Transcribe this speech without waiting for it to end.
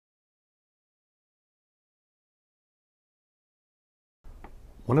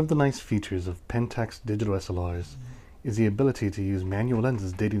One of the nice features of Pentax digital SLRs is the ability to use manual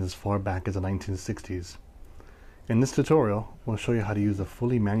lenses dating as far back as the 1960s. In this tutorial, we'll show you how to use a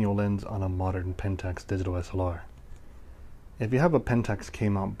fully manual lens on a modern Pentax digital SLR. If you have a Pentax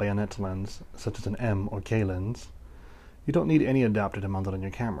K-mount bayonet lens, such as an M or K lens, you don't need any adapter to mount it on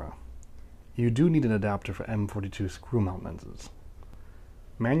your camera. You do need an adapter for M42 screw mount lenses.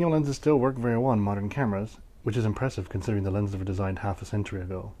 Manual lenses still work very well on modern cameras, which is impressive considering the lenses were designed half a century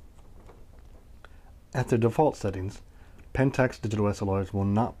ago. At their default settings, Pentax digital SLRs will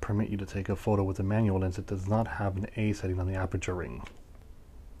not permit you to take a photo with a manual lens that does not have an A setting on the aperture ring.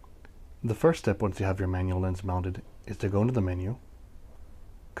 The first step once you have your manual lens mounted is to go into the menu,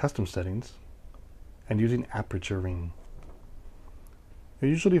 Custom Settings, and using Aperture Ring. You'll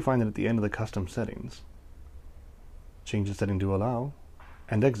usually find that at the end of the custom settings, change the setting to Allow,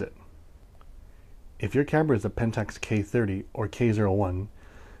 and Exit. If your camera is a Pentax K30 or K01,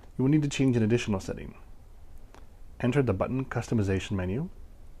 you will need to change an additional setting. Enter the button Customization menu.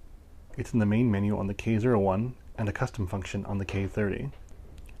 It's in the main menu on the K01 and a custom function on the K30.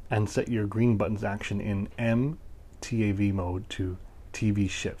 And set your green button's action in MTAV mode to TV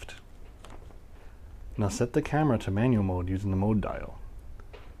Shift. Now set the camera to manual mode using the mode dial.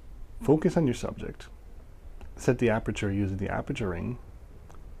 Focus on your subject. Set the aperture using the aperture ring.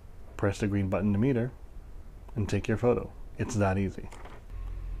 Press the green button to meter, and take your photo. It's that easy.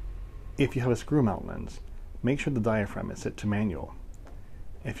 If you have a screw mount lens, make sure the diaphragm is set to manual.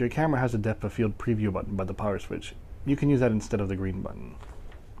 If your camera has a depth of field preview button by the power switch, you can use that instead of the green button.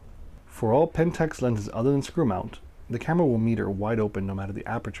 For all Pentax lenses other than screw mount, the camera will meter wide open no matter the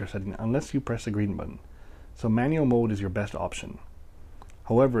aperture setting unless you press the green button, so manual mode is your best option.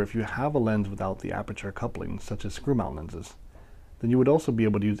 However, if you have a lens without the aperture coupling, such as screw mount lenses, then you would also be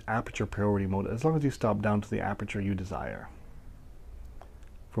able to use aperture priority mode as long as you stop down to the aperture you desire.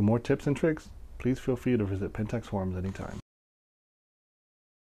 For more tips and tricks, please feel free to visit Pentax forums anytime.